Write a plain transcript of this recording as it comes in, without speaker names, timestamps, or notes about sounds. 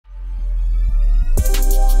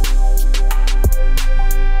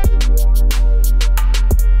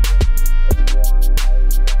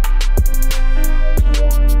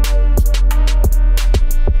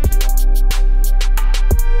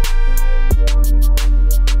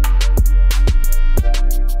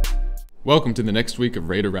Welcome to the next week of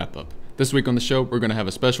Raider Wrap-Up. This week on the show, we're going to have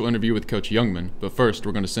a special interview with Coach Youngman, but first,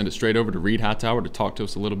 we're going to send it straight over to Reed Hightower to talk to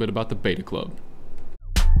us a little bit about the Beta Club.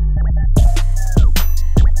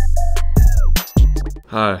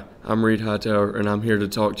 Hi, I'm Reed Hightower, and I'm here to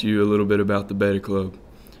talk to you a little bit about the Beta Club.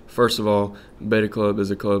 First of all, Beta Club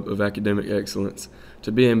is a club of academic excellence.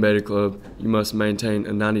 To be in Beta Club, you must maintain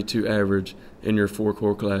a 92 average in your 4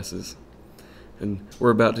 core classes. And we're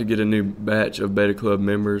about to get a new batch of Beta Club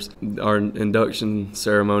members. Our induction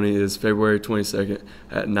ceremony is February 22nd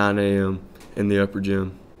at 9 a.m. in the upper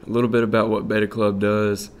gym. A little bit about what Beta Club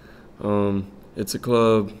does. It's a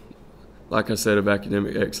club, like I said, of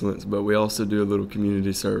academic excellence, but we also do a little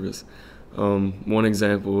community service. One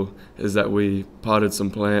example is that we potted some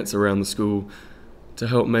plants around the school to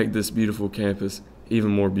help make this beautiful campus even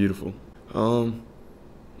more beautiful.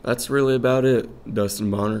 That's really about it, Dustin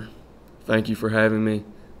Bonner. Thank you for having me.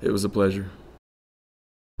 It was a pleasure.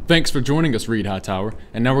 Thanks for joining us, Reed Hightower,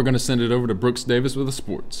 and now we're going to send it over to Brooks Davis with the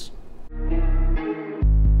sports.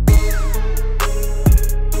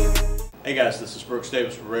 Hey guys, this is Brooks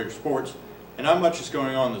Davis with Raider Sports, and not much is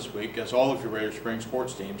going on this week as all of your Raider Spring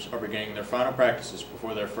sports teams are beginning their final practices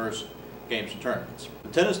before their first games and tournaments. The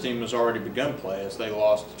tennis team has already begun play as they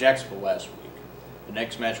lost to Jacksonville last week. The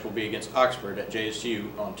next match will be against Oxford at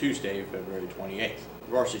JSU on Tuesday, February 28th.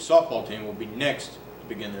 The varsity softball team will be next to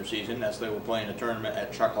begin their season as they will play in a tournament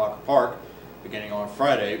at Choccolocco Park beginning on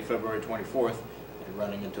Friday, February 24th and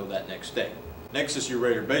running until that next day. Next is your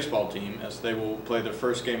Raider baseball team as they will play their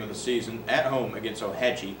first game of the season at home against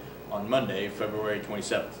Ohatchee on Monday, February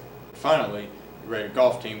 27th. Finally, the Raider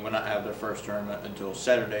golf team will not have their first tournament until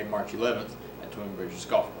Saturday, March 11th at Twin Bridges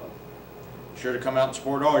Golf Club. Be sure to come out and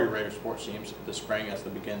support all your Raider sports teams this spring as they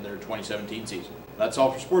begin their 2017 season. That's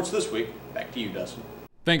all for sports this week. Back to you, Dustin.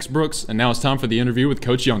 Thanks, Brooks, and now it's time for the interview with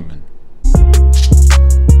Coach Youngman.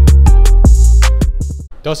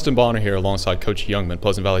 Dustin Bonner here alongside Coach Youngman,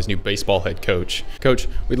 Pleasant Valley's new baseball head coach. Coach,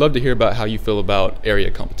 we'd love to hear about how you feel about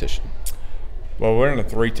area competition. Well, we're in a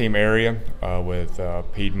 3-team area with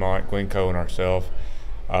Piedmont, Glencoe, and ourselves.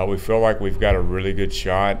 We feel like we've got a really good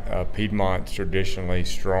shot. Piedmont's traditionally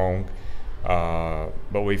strong,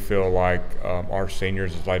 but we feel like our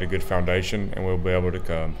seniors have laid a good foundation, and we'll be able to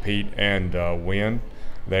compete and win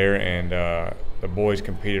there. And the boys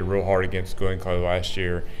competed real hard against Glencoe last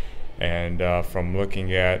year. And from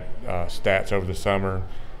looking at stats over the summer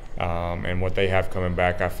and what they have coming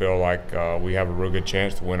back, I feel like we have a real good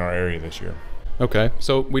chance to win our area this year. Okay,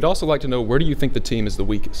 so we'd also like to know, where do you think the team is the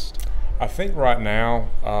weakest? I think right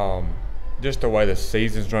now, just the way the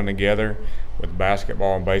seasons run together with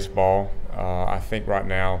basketball and baseball, I think right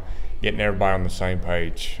now getting everybody on the same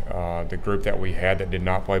page. The group that we had that did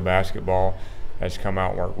not play basketball has come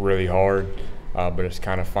out and worked really hard. But it's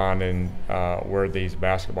kind of finding where these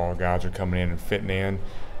basketball guys are coming in and fitting in.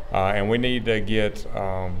 And we need to get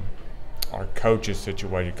our coaches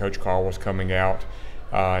situated. Coach Carl was coming out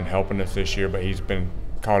and helping us this year, but he's been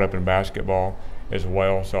caught up in basketball as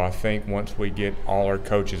well. So I think once we get all our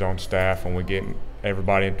coaches on staff and we get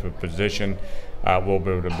everybody into a position, we'll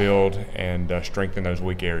be able to build and strengthen those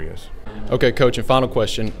weak areas. Okay, Coach, and final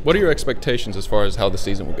question. What are your expectations as far as how the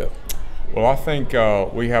season will go? Well, I think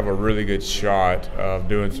we have a really good shot of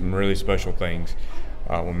doing some really special things.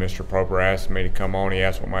 When Mr. Proper asked me to come on, he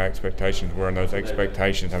asked what my expectations were, and those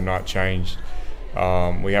expectations have not changed.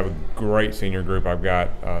 We have a great senior group. I've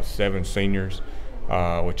got 7 seniors,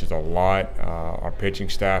 which is a lot. Our pitching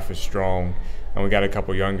staff is strong, and we got a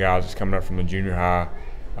couple young guys that's coming up from the junior high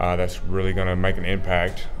that's really going to make an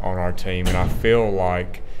impact on our team. And I feel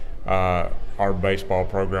like our baseball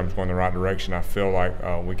program is going in the right direction. I feel like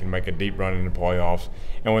we can make a deep run in the playoffs.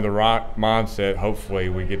 And with the right mindset, hopefully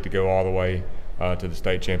we get to go all the way to the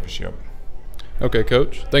state championship. Okay,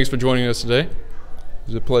 Coach. Thanks for joining us today. It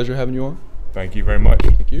was a pleasure having you on. Thank you very much.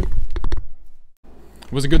 Thank you.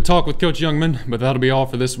 It was a good talk with Coach Youngman, but that'll be all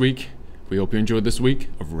for this week. We hope you enjoyed this week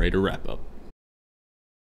of Raider Wrap-Up.